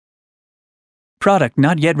Product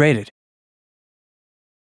not yet rated.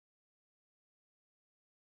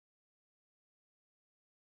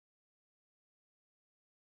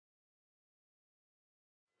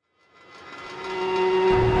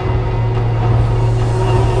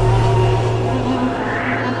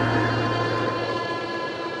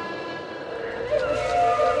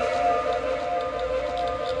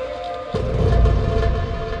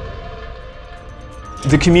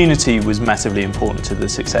 The community was massively important to the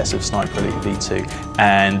success of Sniper Elite V2,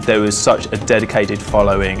 and there was such a dedicated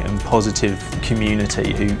following and positive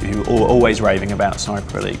community who were always raving about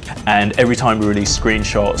Sniper Elite. And every time we released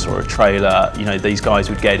screenshots or a trailer, you know, these guys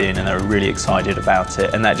would get in and they were really excited about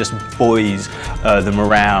it, and that just buoys the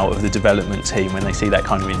morale of the development team when they see that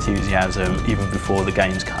kind of enthusiasm even before the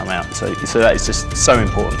games come out. So that is just so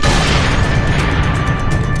important.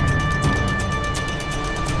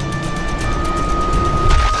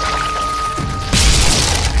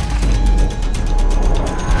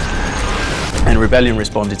 And Rebellion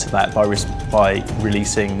responded to that by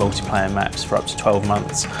releasing multiplayer maps for up to 12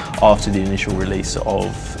 months after the initial release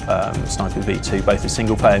of Sniper V2, both as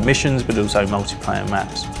single player missions but also multiplayer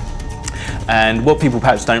maps. And what people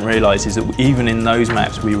perhaps don't realise is that even in those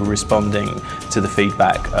maps we were responding to the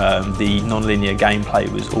feedback. The non-linear gameplay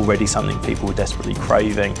was already something people were desperately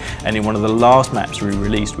craving, and in one of the last maps we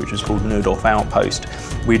released, which was called Nurdorf Outpost,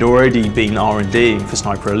 we'd already been R&Ding for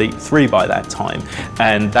Sniper Elite 3 by that time,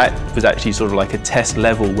 and that was actually sort of like a test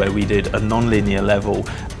level where we did a non-linear level,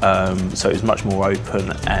 so it was much more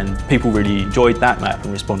open, and people really enjoyed that map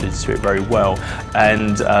and responded to it very well.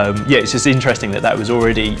 And yeah, it's just interesting that that was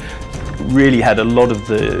already really had a lot of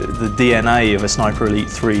the DNA of a Sniper Elite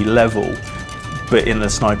 3 level, but in the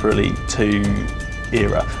Sniper Elite 2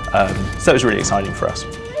 era. So that was really exciting for us.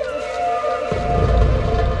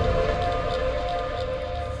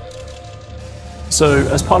 So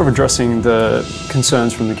as part of addressing the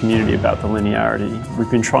concerns from the community about the linearity,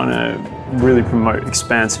 we've been trying to really promote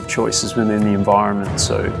expansive choices within the environment.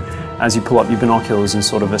 So as you pull up your binoculars and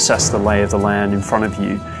sort of assess the lay of the land in front of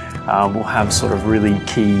you, we'll have sort of really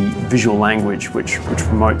key visual language which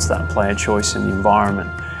promotes that player choice in the environment.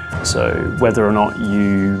 So whether or not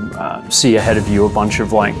you see ahead of you a bunch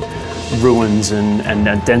of like ruins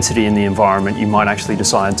and density in the environment, you might actually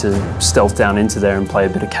decide to stealth down into there and play a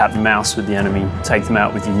bit of cat and mouse with the enemy, take them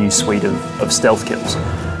out with your new suite of stealth kills.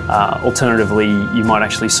 Alternatively, you might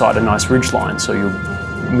actually sight a nice ridge line, so you'll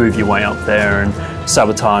move your way up there and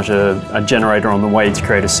sabotage a generator on the way to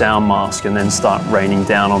create a sound mask and then start raining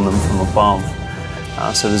down on them from above.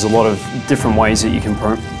 So there's a lot of different ways that you can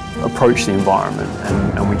approach the environment,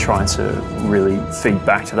 and we try to really feed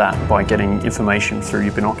back to that by getting information through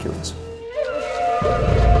your binoculars.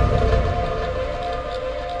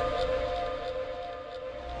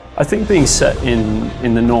 I think being set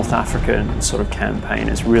in the North African sort of campaign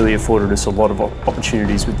has really afforded us a lot of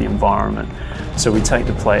opportunities with the environment. So we take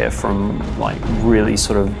the player from like really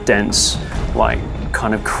sort of dense, like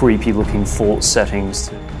kind of creepy looking fort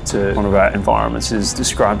settings to one of our environments is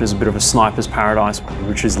described as a bit of a sniper's paradise,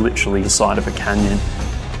 which is literally the side of a canyon.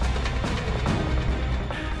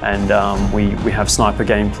 And we have sniper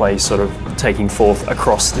gameplay sort of taking forth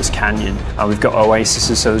across this canyon. We've got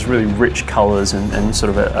oases, so there's really rich colours and sort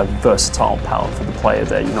of a versatile palette for the player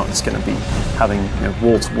there. You're not just going to be having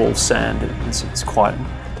wall-to-wall sand. It's quite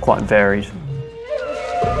varied.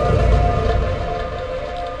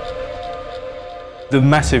 The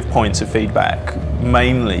massive points of feedback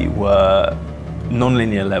mainly were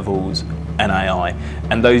non-linear levels and AI,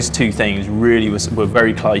 and those two things really were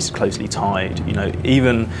very closely tied. You know,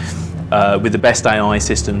 even with the best AI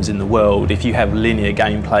systems in the world, if you have linear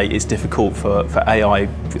gameplay, it's difficult for AI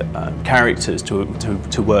characters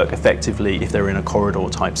to work effectively if they're in a corridor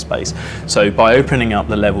type space. So by opening up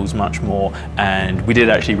the levels much more, and we did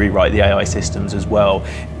actually rewrite the AI systems as well,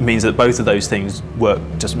 it means that both of those things work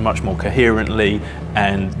just much more coherently,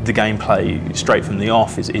 and the gameplay straight from the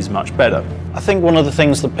off is much better. I think one of the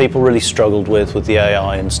things that people really struggled with the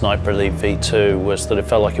AI in Sniper Elite V2 was that it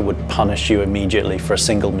felt like it would punish you immediately for a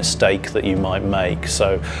single mistake that you might make.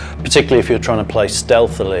 So particularly if you're trying to play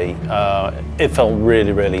stealthily, it felt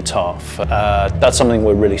really tough. That's something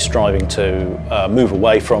we're really striving to move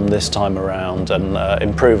away from this time around and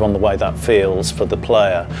improve on the way that feels for the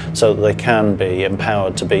player so that they can be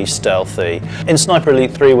empowered to be stealthy. In Sniper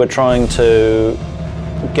Elite 3 we're trying to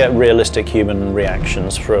get realistic human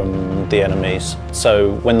reactions from the enemies.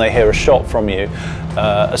 So when they hear a shot from you,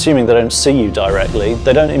 assuming they don't see you directly,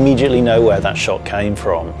 they don't immediately know where that shot came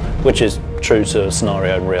from, which is true to a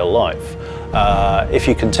scenario in real life. If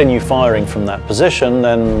you continue firing from that position,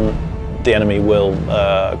 then the enemy will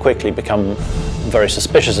quickly become very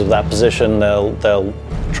suspicious of that position, they'll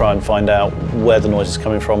try and find out where the noise is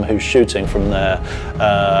coming from, who's shooting from there,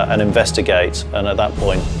 and investigate. And at that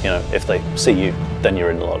point, you know, if they see you, then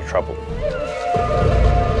you're in a lot of trouble.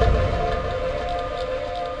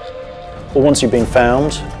 But once you've been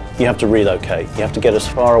found, you have to relocate. You have to get as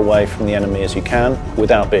far away from the enemy as you can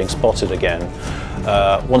without being spotted again.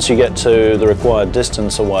 Once you get to the required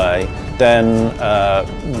distance away, then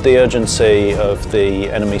the urgency of the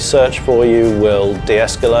enemy search for you will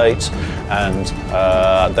de-escalate, and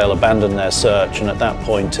they'll abandon their search, and at that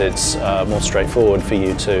point it's more straightforward for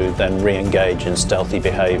you to then re-engage in stealthy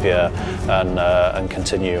behaviour and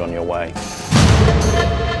continue on your way.